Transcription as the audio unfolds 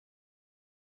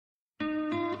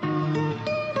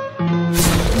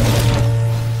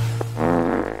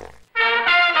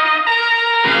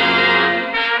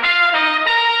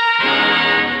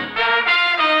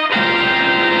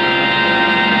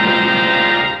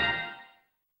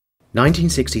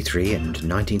1963 and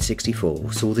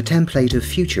 1964 saw the template of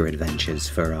future adventures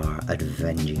for our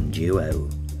avenging duo.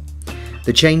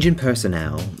 The change in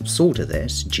personnel saw to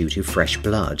this due to fresh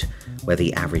blood, where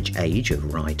the average age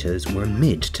of writers were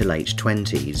mid to late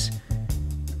 20s.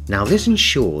 Now this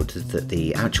ensured that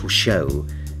the actual show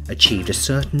achieved a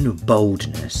certain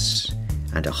boldness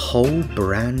and a whole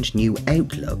brand new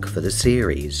outlook for the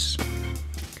series.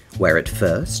 Where at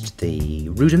first the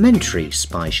rudimentary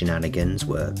spy shenanigans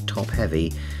were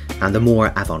top-heavy and the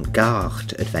more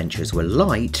avant-garde adventures were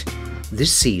light,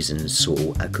 this season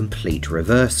saw a complete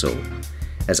reversal,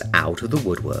 as out of the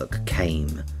woodwork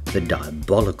came the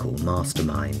diabolical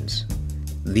masterminds.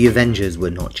 The Avengers were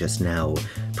not just now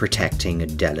protecting a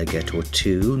delegate or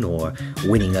two, nor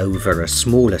winning over a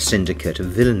smaller syndicate of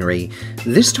villainy.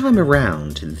 This time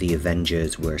around, the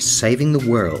Avengers were saving the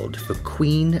world for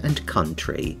Queen and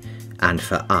country, and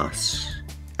for us,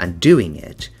 and doing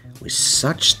it with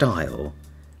such style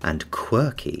and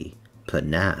quirky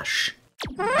panache.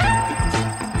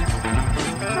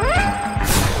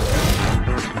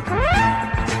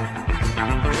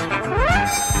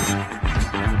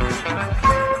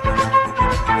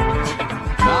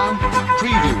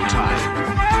 Preview time.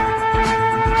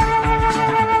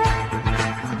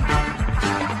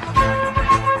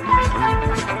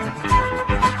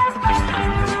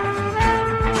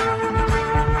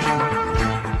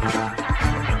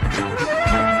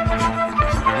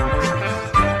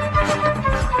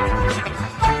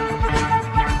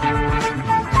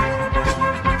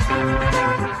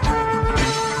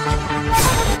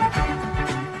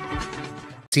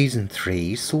 Season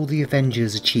 3 saw the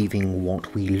Avengers achieving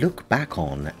what we look back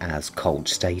on as cult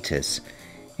status.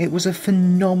 It was a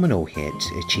phenomenal hit,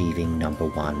 achieving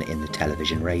 #1 in the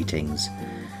television ratings.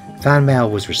 Fan mail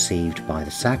was received by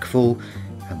the sackful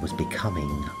and was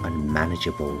becoming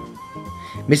unmanageable.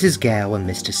 Mrs. Gale and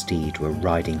Mr. Steed were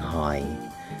riding high.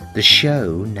 The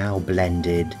show now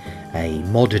blended a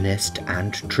modernist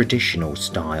and traditional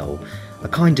style, a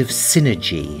kind of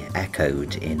synergy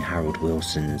echoed in Harold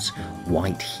Wilson's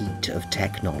white heat of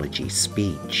technology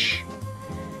speech.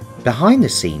 Behind the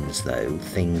scenes, though,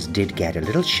 things did get a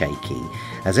little shaky,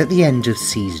 as at the end of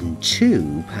Season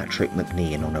 2, Patrick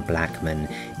Macnee and Honor Blackman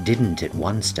didn't at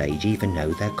one stage even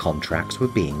know their contracts were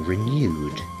being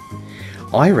renewed.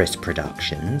 Iris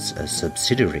Productions, a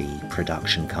subsidiary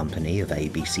production company of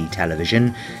ABC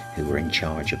Television, who were in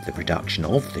charge of the production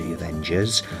of The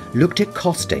Avengers, looked at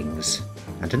costings,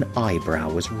 and an eyebrow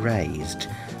was raised.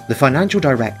 The financial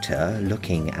director,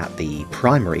 looking at the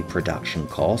primary production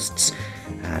costs,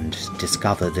 and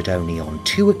discovered that only on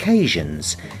 2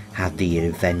 occasions had the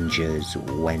Avengers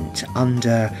went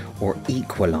under or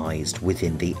equalised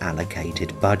within the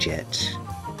allocated budget.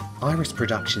 Iris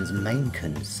Productions' main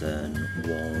concern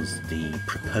was the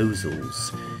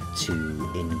proposals to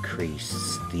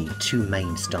increase the 2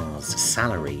 main stars'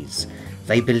 salaries.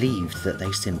 They believed that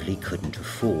they simply couldn't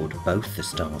afford both the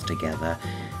stars together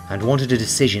and wanted a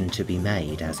decision to be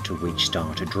made as to which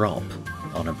star to drop,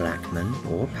 Honor Blackman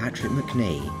or Patrick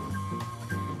Macnee.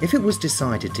 If it was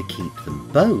decided to keep them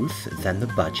both, then the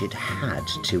budget had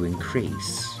to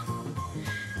increase.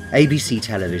 ABC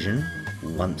Television,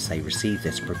 once they received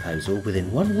this proposal,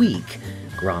 within 1 week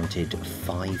granted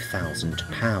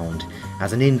 £5,000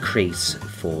 as an increase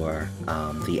for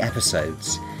the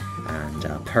episodes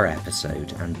and per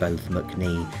episode, and both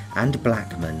Macnee and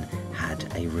Blackman had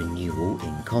a renewal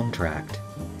in contract.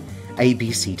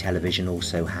 ABC Television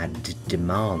also had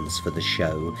demands for the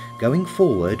show going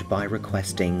forward by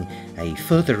requesting a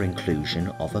further inclusion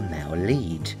of a male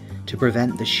lead to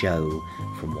prevent the show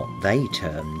from what they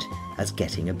termed as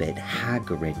getting a bit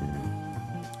hag-ridden.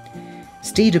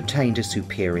 Steed obtained a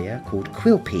superior called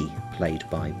Quilpie, played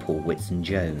by Paul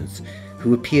Whitson-Jones,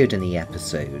 who appeared in the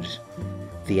episode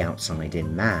The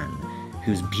Outside-In Man,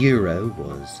 whose bureau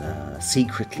was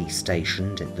secretly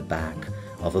stationed at the back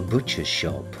of a butcher's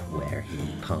shop where he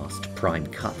passed prime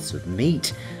cuts of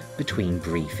meat between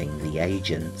briefing the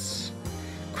agents.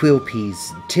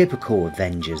 Quilpie's typical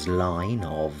Avengers line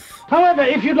of, "However,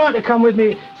 if you'd like to come with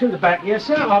me to the back, yes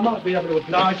sir, I might be able to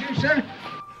oblige you, sir,"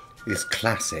 is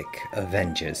classic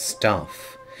Avengers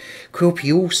stuff.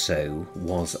 Quilpie also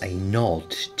was a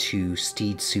nod to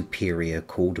Steed's superior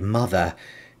called Mother,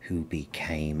 who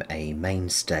became a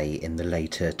mainstay in the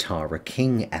later Tara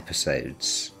King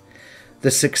episodes. The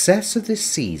success of this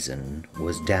season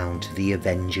was down to the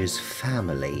Avengers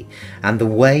family and the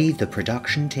way the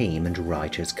production team and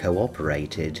writers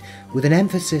cooperated, with an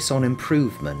emphasis on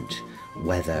improvement,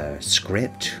 whether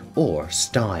script or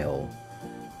style,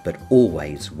 but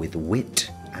always with wit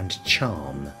and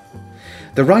charm.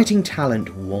 The writing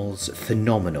talent was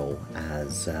phenomenal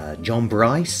as John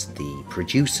Bryce, the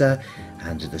producer,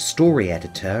 and the story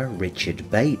editor,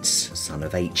 Richard Bates, son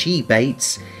of H.E.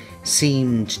 Bates,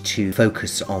 seemed to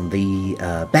focus on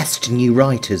the best new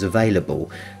writers available,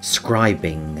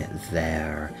 scribing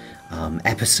their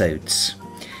episodes.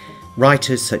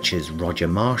 Writers such as Roger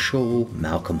Marshall,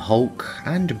 Malcolm Hulke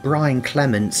and Brian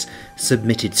Clements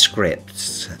submitted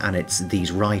scripts, and it's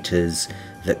these writers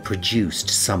that produced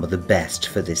some of the best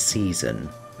for this season.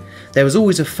 There was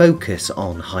always a focus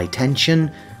on high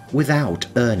tension without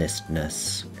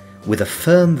earnestness, with a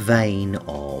firm vein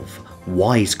of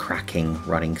wisecracking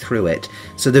running through it,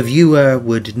 so the viewer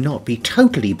would not be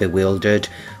totally bewildered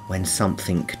when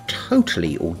something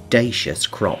totally audacious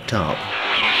cropped up.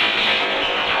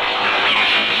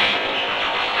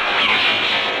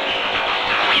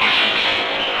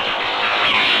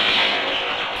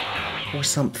 Or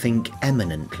something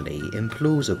eminently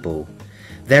implausible.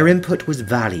 Their input was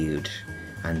valued,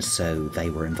 and so they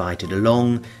were invited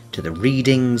along to the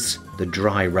readings, the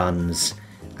dry runs,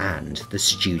 and the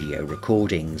studio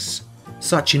recordings.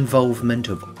 Such involvement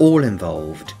of all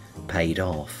involved paid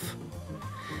off.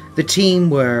 The team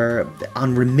were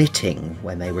unremitting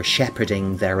when they were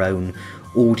shepherding their own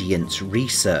audience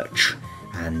research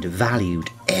and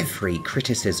valued every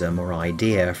criticism or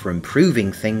idea for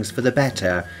improving things for the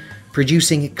better,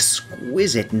 producing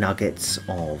exquisite nuggets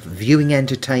of viewing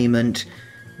entertainment,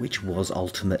 which was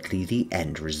ultimately the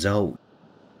end result.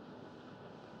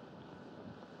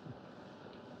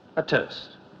 A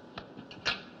toast.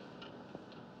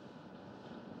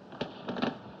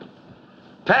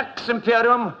 Pax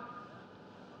imperium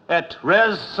et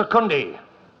res secundi.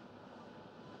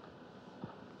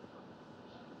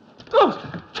 Oh!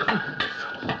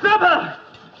 Flipper!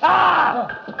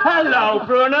 Ah! Hello,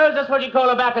 Bruno. That's what you call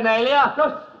a bacchanalia.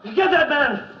 Get that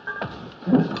man!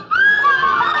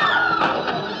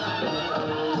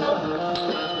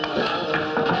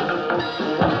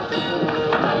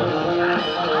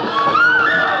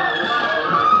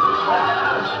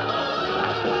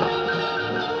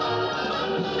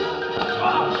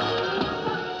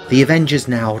 The Avengers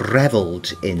now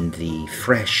revelled in the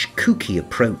fresh, kooky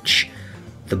approach,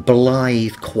 the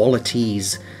blithe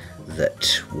qualities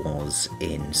that was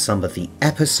in some of the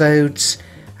episodes,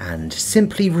 and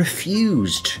simply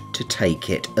refused to take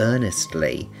it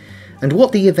earnestly. And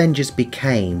what the Avengers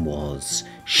became was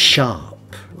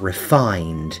sharp,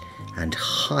 refined, and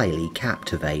highly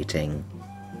captivating.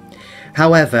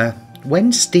 However,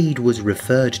 when Steed was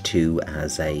referred to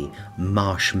as a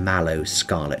marshmallow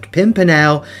Scarlet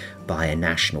Pimpernel by a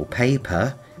national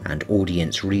paper, and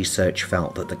audience research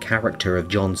felt that the character of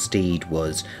John Steed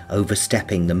was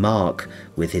overstepping the mark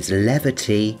with his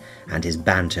levity and his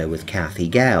banter with Cathy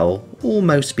Gale,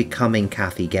 almost becoming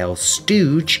Cathy Gale's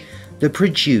stooge, the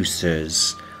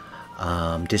producers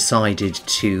decided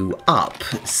to up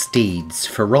Steed's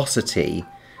ferocity,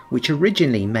 which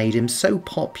originally made him so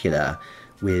popular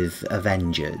with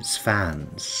Avengers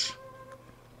fans.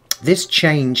 This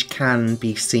change can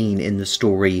be seen in the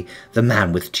story The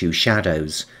Man with Two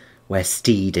Shadows, where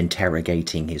Steed,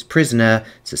 interrogating his prisoner,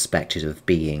 suspected of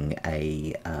being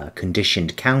a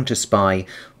conditioned counter-spy,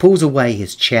 pulls away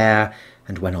his chair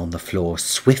and, when on the floor,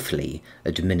 swiftly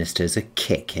administers a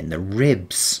kick in the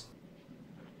ribs.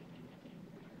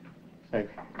 Hey,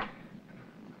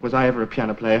 was I ever a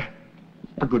piano player?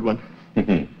 A good one.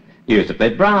 You used to play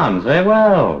Brahms very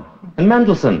well. And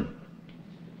Mendelssohn.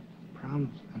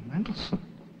 Brahms and Mendelssohn.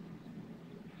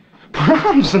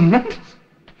 Brahms and Mendelssohn.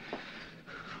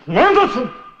 Mendelssohn!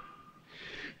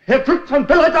 Drückt sein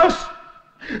Billett aus!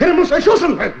 Muss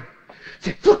erschossen werden!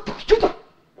 Sie flucht Judah!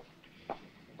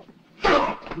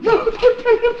 No, don't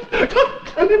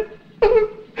tell him!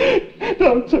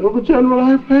 Don't tell the General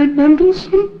I played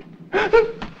Mendelssohn!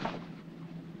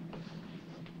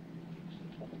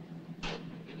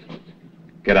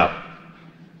 Get up.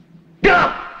 Get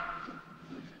up!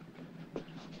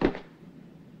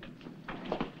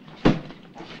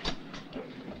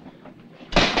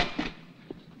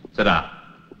 Sit down.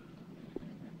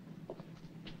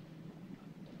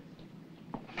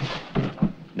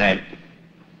 Name.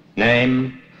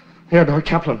 Name. Theodore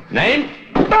Kaplan. Name?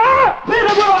 Ah! Peter,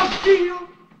 where I see you!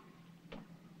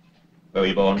 Where were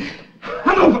you born?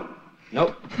 Hanover!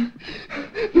 Nope.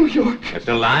 New York. You're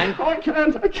still lying? Oh, I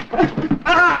can't.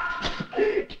 Ah!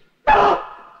 No!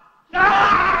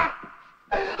 Ah!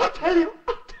 I'll tell you.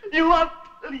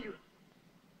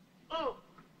 Oh.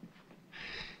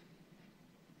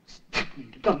 Stick me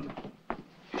to London.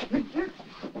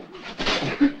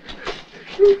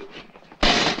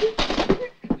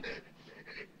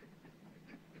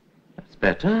 That's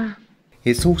better.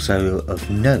 It's also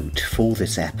of note for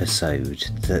this episode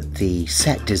that the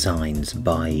set designs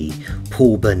by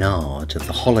Paul Bernard of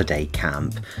the Holiday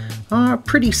Camp are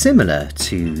pretty similar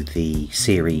to the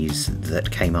series that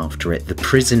came after it, The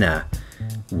Prisoner.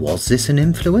 Was this an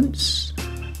influence?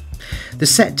 The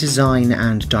set design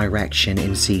and direction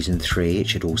in Season 3, it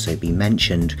should also be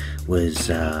mentioned, was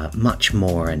much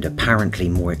more and apparently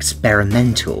more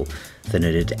experimental than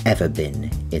it had ever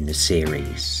been in the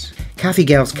series. Cathy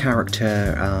Gale's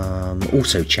character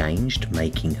also changed,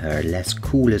 making her less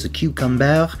cool as a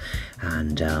cucumber,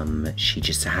 and she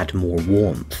just had more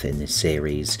warmth in this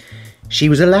series. She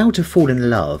was allowed to fall in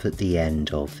love at the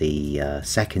end of the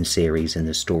second series in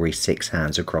the story Six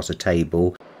Hands Across a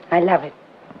Table. I love it.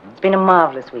 It's been a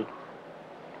marvellous week.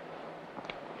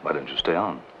 Why don't you stay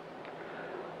on?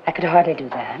 I could hardly do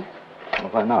that. Well,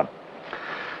 why not?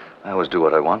 I always do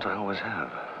what I want, I always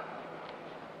have.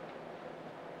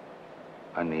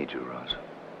 I need you, Rose.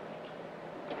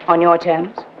 On your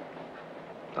terms?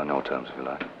 On your terms, if you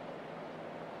like.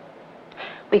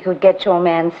 We could get your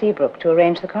man Seabrook to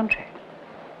arrange the contract.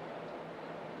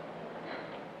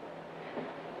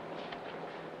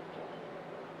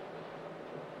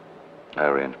 I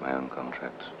arrange my own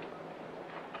contracts.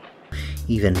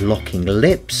 Even locking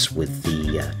lips with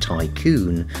the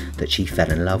tycoon that she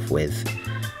fell in love with.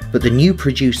 But the new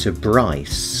producer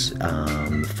Bryce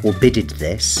forbidded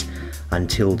this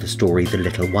until the story The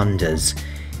Little Wonders.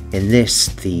 In this,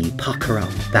 the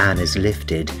pucker-up ban is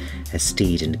lifted as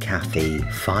Steed and Cathy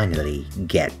finally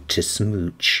get to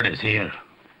smooch. It's here.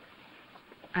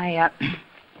 I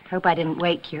hope I didn't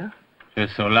wake you.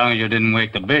 Just so long as you didn't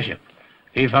wake the bishop.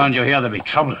 He found you here, there'd be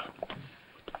trouble.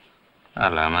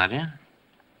 Hello, my dear.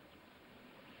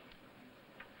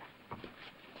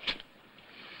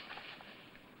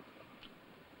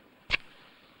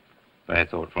 Very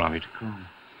thoughtful of you to call.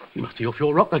 You must be off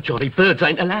your rocker, Johnny. Birds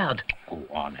ain't allowed. Go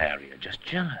on, Harry, you're just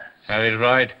jealous. Harry's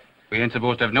right. We ain't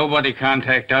supposed to have nobody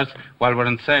contact us while we're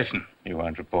in session. You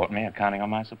won't report me, you're counting on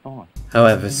my support.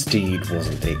 However, Steed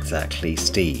wasn't exactly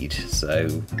Steed,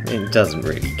 so it doesn't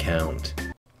really count.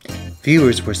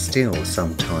 Viewers were still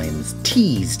sometimes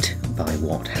teased by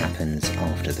what happens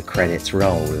after the credits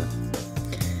roll.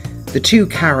 The two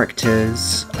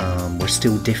characters were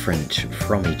still different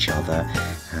from each other,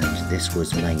 and this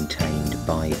was maintained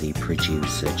by the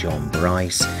producer John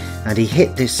Bryce, and he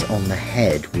hit this on the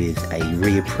head with a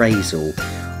reappraisal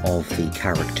of the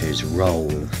character's role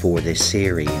for this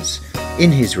series.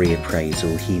 In his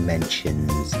reappraisal, he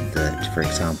mentions that, for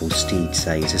example, Steed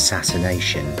says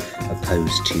assassination,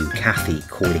 opposed to Cathy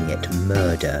calling it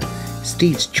murder.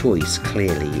 Steed's choice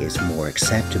clearly is more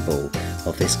acceptable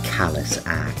of this callous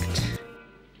act.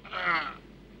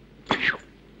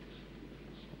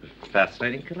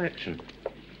 Fascinating collection.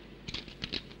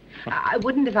 I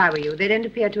wouldn't if I were you. They don't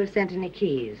appear to have sent any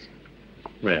keys.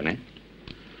 Really?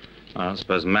 I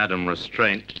suppose Madame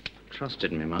Restraint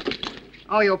trusted me much.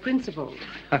 Oh, your principal.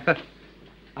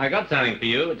 I got something for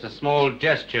you. It's a small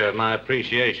gesture of my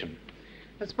appreciation.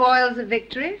 The spoils of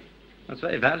victory. That's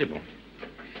very valuable.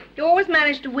 You always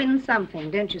manage to win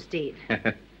something, don't you, Steed?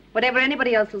 Whatever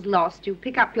anybody else has lost, you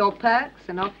pick up your perks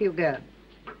and off you go.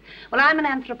 Well, I'm an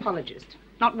anthropologist,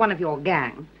 not one of your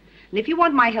gang. And if you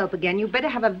want my help again, you better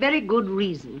have a very good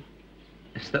reason.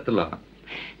 Is that the law?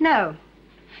 No.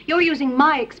 You're using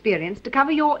my experience to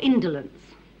cover your indolence.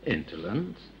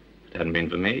 Indolence? If it hadn't been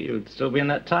for me, you'd still be in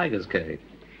that tiger's cage.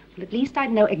 Well, at least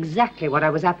I'd know exactly what I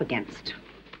was up against.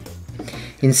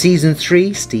 In Season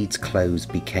 3, Steed's clothes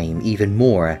became even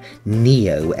more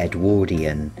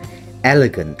neo-Edwardian.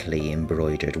 Elegantly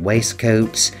embroidered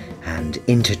waistcoats and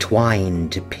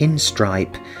intertwined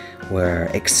pinstripe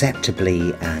were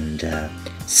acceptably and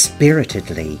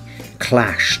spiritedly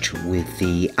clashed with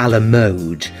the a la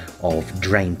mode of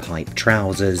drainpipe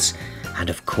trousers, and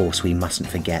of course we mustn't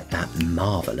forget that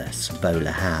marvellous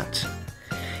bowler hat.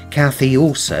 Cathy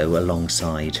also,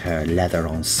 alongside her leather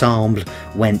ensemble,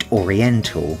 went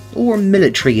oriental or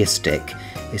militaristic,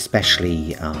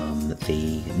 especially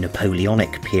the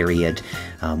Napoleonic period,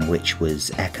 which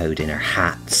was echoed in her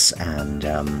hats and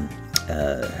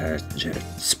her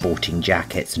sporting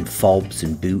jackets and fobs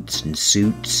and boots and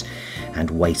suits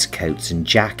and waistcoats and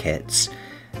jackets.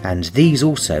 And these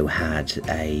also had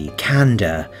a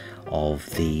candour of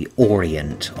the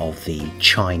Orient, of the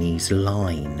Chinese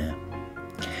line.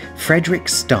 Frederick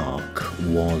Stark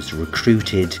was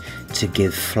recruited to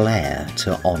give flair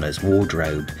to Honor's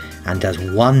wardrobe and does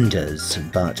wonders,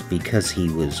 but because he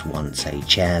was once a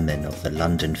chairman of the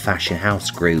London Fashion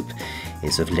House Group,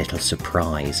 is of little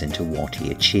surprise into what he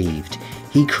achieved.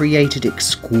 He created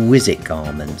exquisite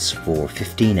garments for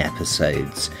 15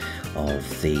 episodes,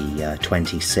 of the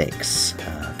 26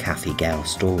 Cathy Gale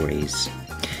stories.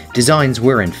 Designs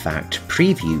were in fact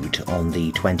previewed on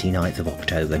the 29th of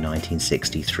October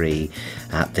 1963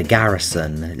 at the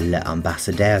Garrison Les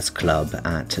Ambassadeurs Club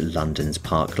at London's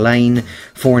Park Lane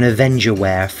for an Avenger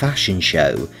wear fashion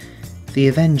show. The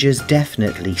Avengers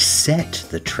definitely set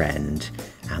the trend,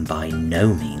 and by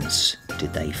no means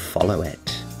did they follow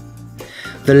it.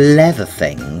 The leather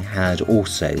thing had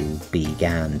also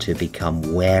began to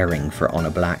become wearing for Honor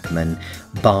Blackman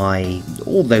by,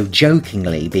 although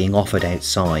jokingly, being offered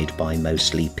outside by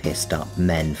mostly pissed up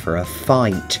men for a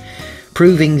fight,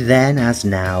 proving then as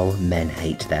now men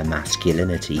hate their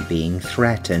masculinity being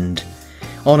threatened.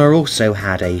 Honor also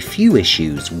had a few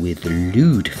issues with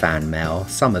lewd fan mail,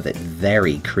 some of it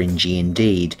very cringy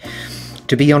indeed.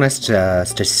 To be honest,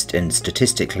 and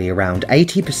statistically around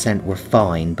 80% were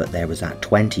fine, but there was that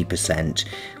 20%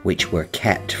 which were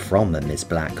kept from Ms.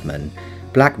 Blackman.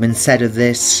 Blackman said of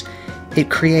this, "It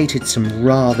created some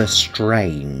rather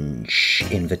strange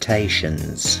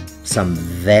invitations. Some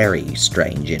very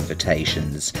strange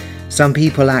invitations. Some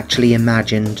people actually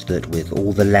imagined that with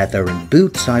all the leather and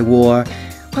boots I wore,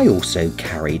 I also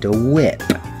carried a whip.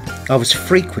 I was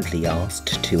frequently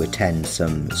asked to attend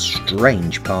some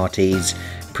strange parties,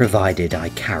 provided I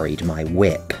carried my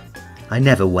whip. I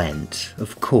never went,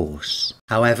 of course."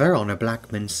 However, Honor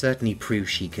Blackman certainly proved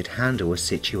she could handle a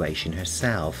situation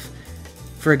herself.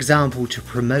 For example, to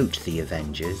promote the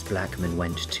Avengers, Blackman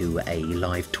went to a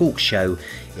live talk show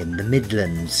in the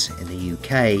Midlands in the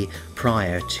UK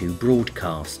prior to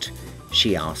broadcast.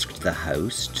 She asked the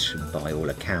host, by all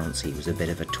accounts he was a bit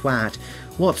of a twat,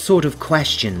 what sort of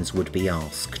questions would be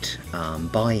asked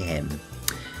by him.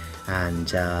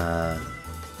 And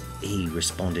he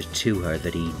responded to her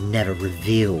that he never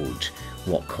revealed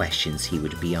what questions he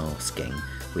would be asking,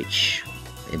 which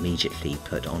immediately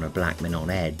put Honor Blackman on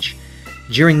edge.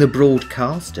 During the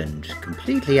broadcast, and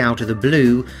completely out of the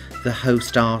blue, the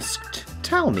host asked,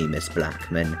 "Tell me, Miss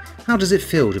Blackman, how does it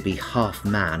feel to be half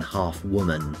man, half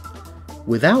woman?"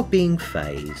 Without being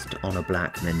fazed, Honor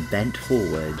Blackman bent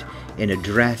forward in a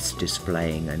dress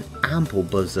displaying an ample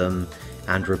bosom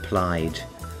and replied,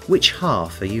 "Which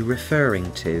half are you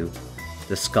referring to?"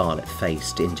 The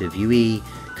scarlet-faced interviewee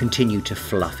continued to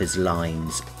fluff his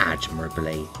lines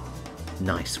admirably.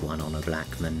 Nice one, Honor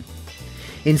Blackman.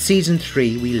 In Season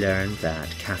 3, we learned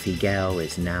that Cathy Gale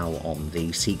is now on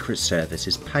the Secret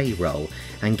Service's payroll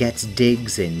and gets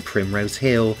digs in Primrose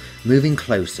Hill, moving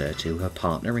closer to her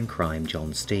partner in crime,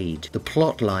 John Steed. The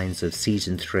plot lines of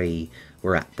Season 3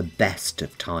 were at the best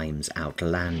of times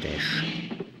outlandish.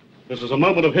 This is a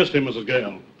moment of history, Mrs.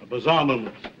 Gale. A bizarre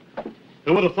moment.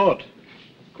 Who would have thought?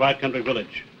 Quiet country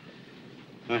village.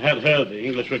 I had heard the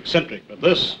English were eccentric, but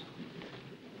this...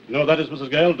 You know what that is,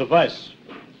 Mrs. Gale? Device.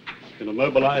 Can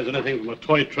immobilize anything from a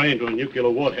toy train to a nuclear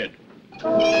warhead.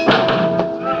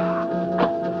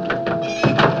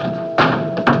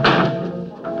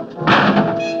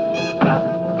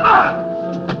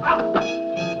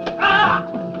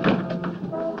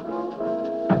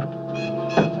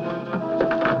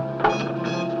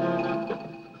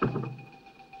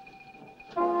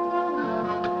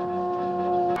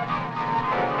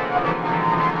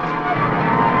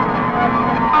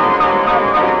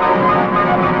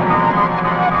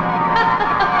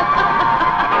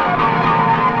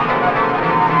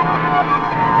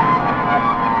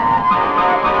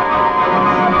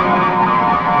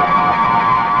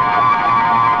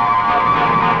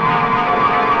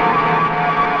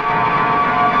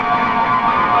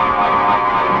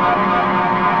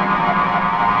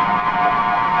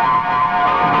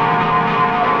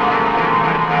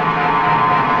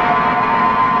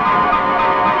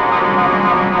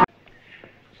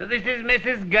 This is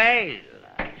Mrs. Gale.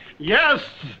 Yes!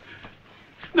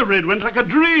 The raid went like a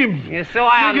dream. Yes, so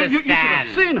I understand. You should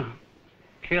have seen her.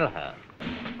 Kill her.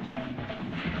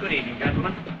 Good evening,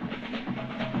 gentlemen.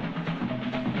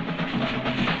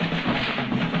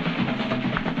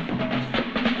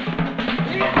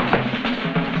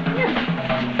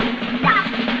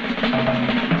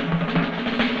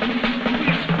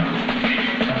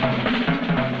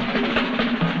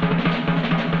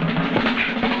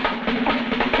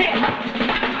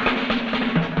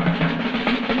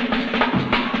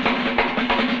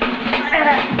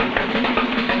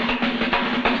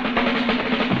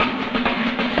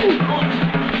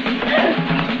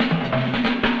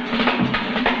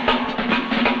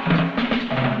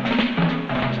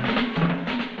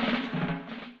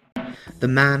 The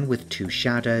Man with Two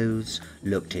Shadows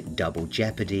looked at double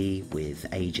jeopardy with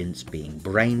agents being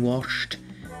brainwashed.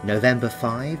 November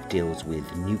 5 deals with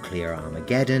nuclear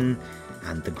Armageddon.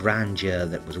 and the grandeur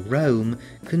that was Rome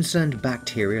concerned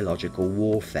bacteriological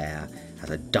warfare as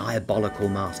a diabolical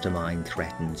mastermind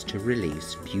threatens to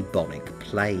release bubonic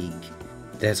plague.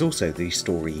 There's also the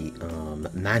story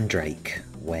Mandrake,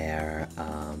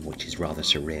 which is rather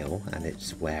surreal, and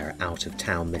it's where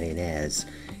out-of-town millionaires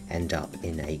end up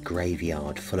in a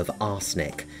graveyard full of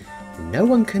arsenic. No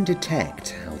one can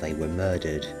detect how they were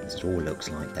murdered, as it all looks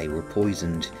like they were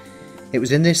poisoned. It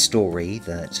was in this story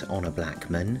that Honor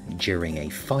Blackman, during a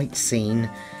fight scene,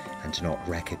 and not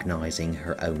recognising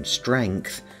her own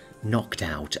strength, knocked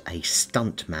out a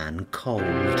stuntman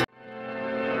cold.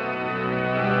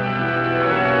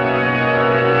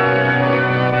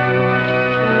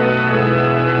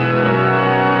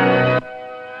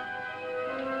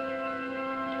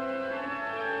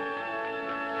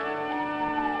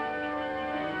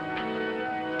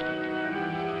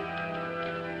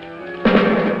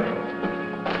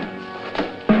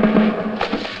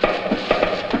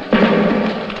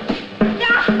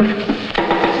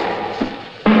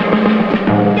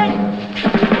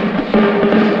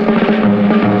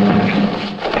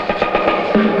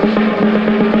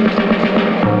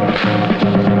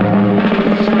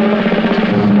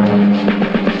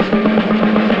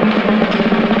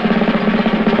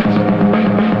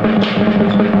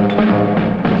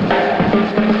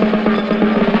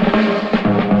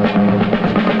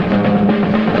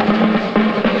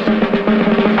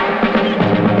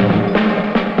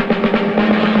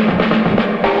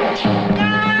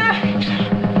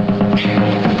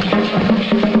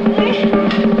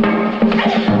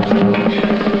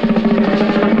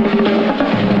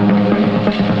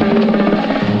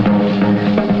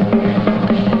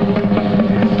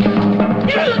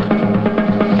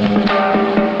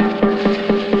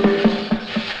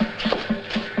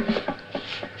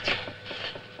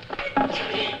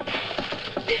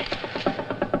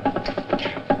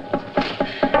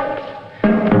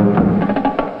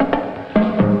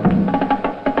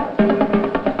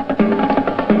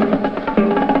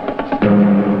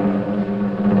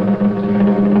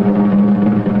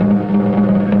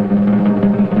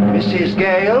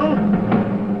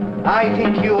 I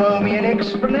think you owe me an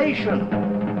explanation.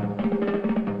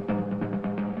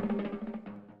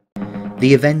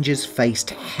 The Avengers faced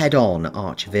head-on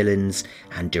arch-villains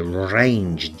and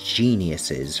deranged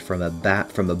geniuses from a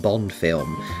Bond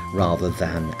film rather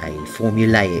than a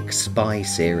formulaic spy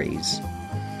series.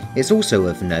 It's also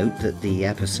of note that the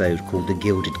episode called The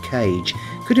Gilded Cage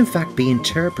could in fact be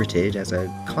interpreted as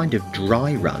a kind of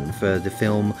dry run for the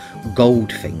film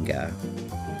Goldfinger.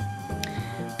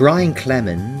 Brian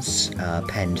Clemens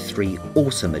penned 3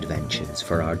 awesome adventures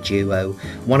for our duo.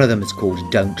 One of them is called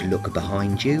Don't Look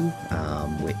Behind You,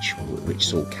 which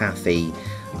saw Cathy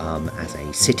as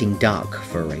a sitting duck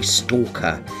for a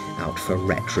stalker out for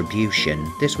retribution.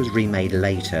 This was remade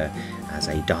later as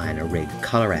a Diana Rigg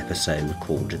colour episode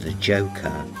called The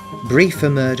Joker. Brief for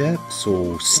Murder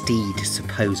saw Steed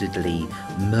supposedly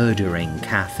murdering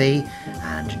Cathy,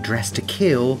 and Dressed to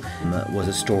Kill was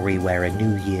a story where a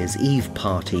New Year's Eve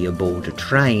party aboard a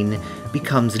train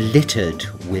becomes littered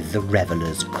with the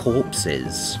revellers'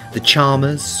 corpses. The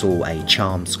Charmers saw a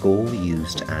charm school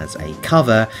used as a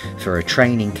cover for a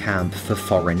training camp for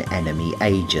foreign enemy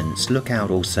agents. Look out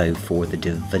also for the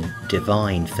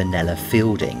divine Fenella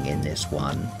Fielding in this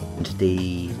one. And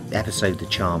the episode The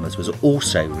Charmers was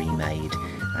also remade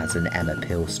as an Emma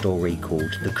Peel story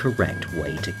called The Correct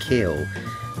Way to Kill.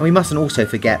 And we mustn't also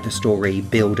forget the story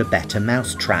Build a Better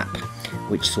Mousetrap,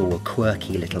 which saw a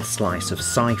quirky little slice of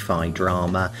sci-fi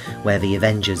drama where the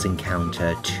Avengers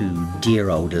encounter 2 dear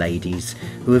old ladies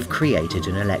who have created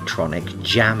an electronic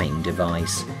jamming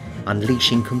device,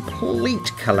 unleashing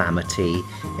complete calamity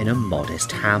in a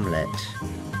modest hamlet.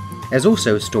 There's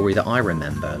also a story that I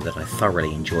remember that I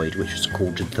thoroughly enjoyed, which was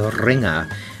called The Ringer,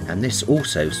 and this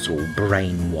also saw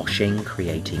brainwashing,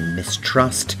 creating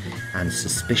mistrust and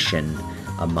suspicion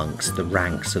amongst the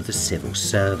ranks of the civil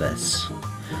service.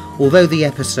 Although the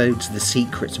episodes The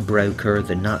Secrets Broker,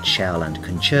 The Nutshell and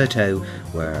Concerto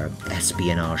were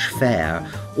espionage fare,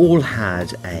 all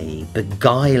had a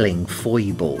beguiling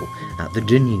foible at the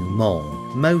denouement.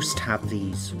 Most have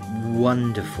these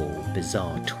wonderful,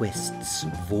 bizarre twists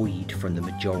void from the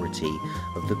majority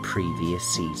of the previous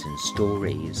season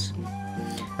stories.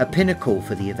 A pinnacle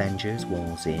for the Avengers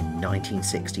was in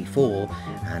 1964,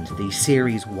 and the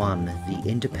series won the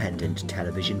Independent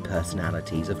Television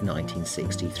Personalities of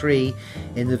 1963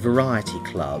 in the Variety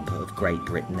Club of Great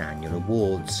Britain Annual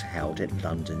Awards held at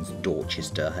London's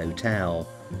Dorchester Hotel.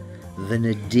 The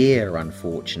nadir,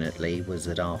 unfortunately, was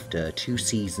that after 2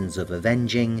 seasons of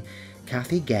avenging,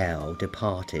 Cathy Gale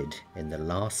departed in the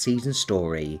last season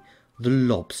story, the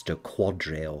lobster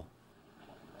quadrille.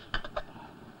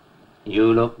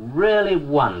 You look really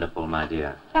wonderful, my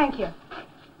dear. Thank you.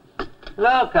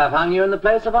 Look, I've hung you in the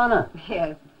place of honor.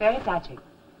 Yes, very touching.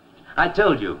 I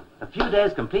told you, a few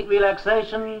days complete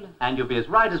relaxation, and you'll be as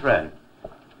right as rain.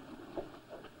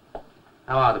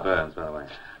 How are the burns, by the way?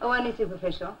 Oh, only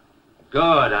superficial.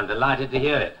 Good, I'm delighted to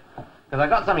hear it. Because I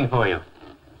got something for you.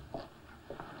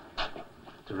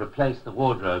 To replace the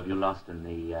wardrobe you lost in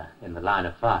the line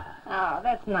of fire. Oh,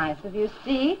 that's nice of you,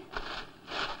 Steed.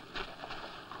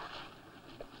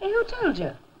 Hey, who told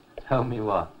you? Tell me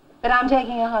what? That I'm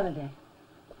taking a holiday.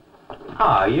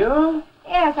 Are you?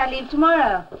 Yes, I leave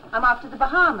tomorrow. I'm off to the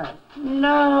Bahamas.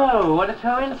 No, what a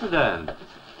coincidence.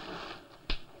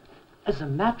 As a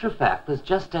matter of fact, there's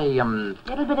just a,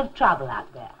 Little bit of trouble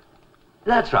out there.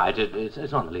 That's right,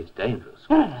 it's not the least dangerous.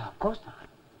 No, of course not.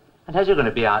 And as you're going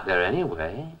to be out there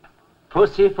anyway,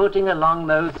 pussyfooting along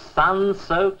those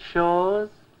sun-soaked shores?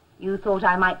 You thought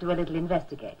I might do a little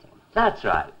investigating. That's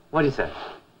right. What do you say?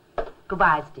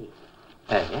 Goodbye, Steve.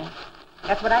 Eh?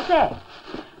 That's what I say.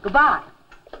 Goodbye.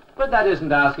 But that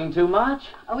isn't asking too much.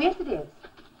 Oh, yes, it is.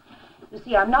 You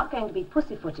see, I'm not going to be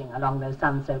pussyfooting along those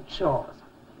sun-soaked shores.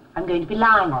 I'm going to be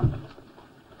lying on them.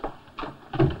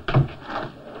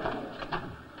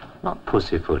 Not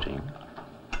pussyfooting.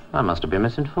 I must have been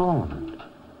misinformed.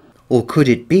 Or could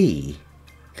it be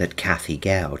that Cathy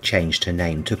Gale changed her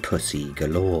name to Pussy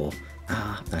Galore?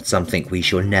 Ah, that's something we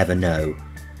shall never know.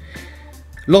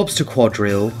 Lobster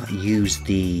Quadrille used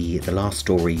the last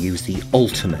story used the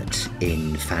ultimate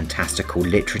in fantastical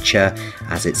literature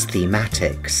as its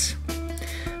thematics.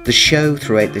 The show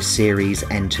throughout the series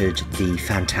entered the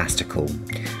fantastical,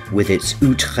 with its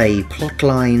outré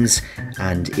plotlines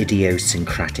and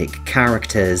idiosyncratic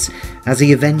characters, as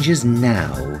the Avengers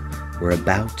now were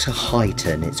about to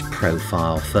heighten its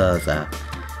profile further.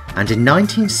 And in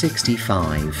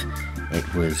 1965,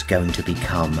 it was going to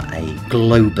become a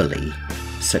globally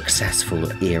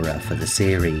successful era for the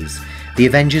series. The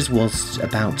Avengers was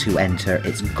about to enter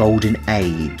its golden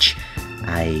age,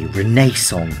 a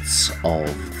renaissance of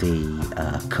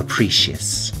the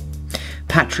capricious.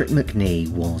 Patrick McNee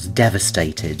was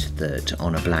devastated that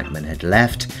Honor Blackman had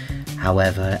left.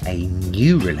 However, a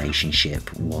new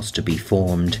relationship was to be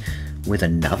formed with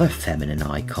another feminine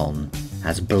icon,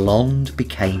 as blonde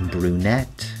became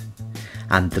brunette,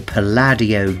 and the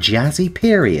Palladio jazzy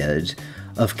period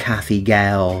of Cathy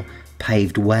Gale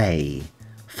paved way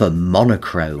for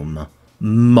monochrome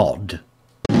mod.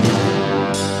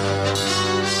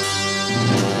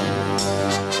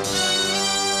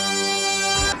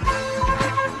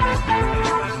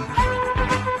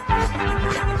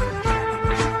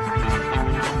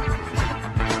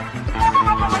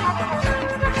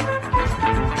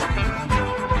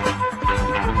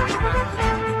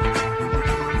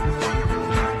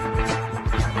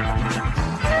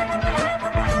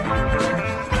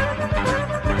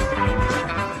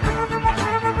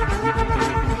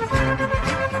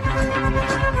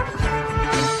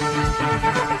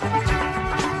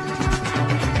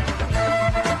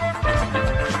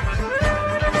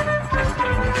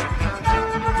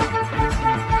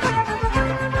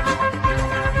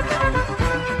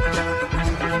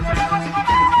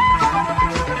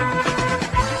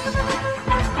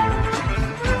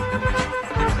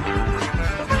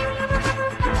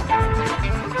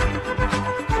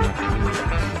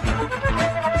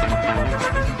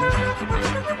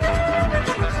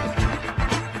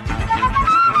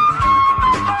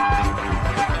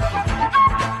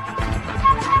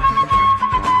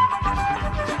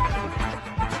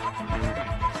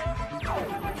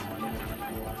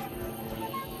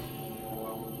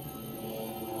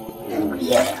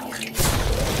 Yeah.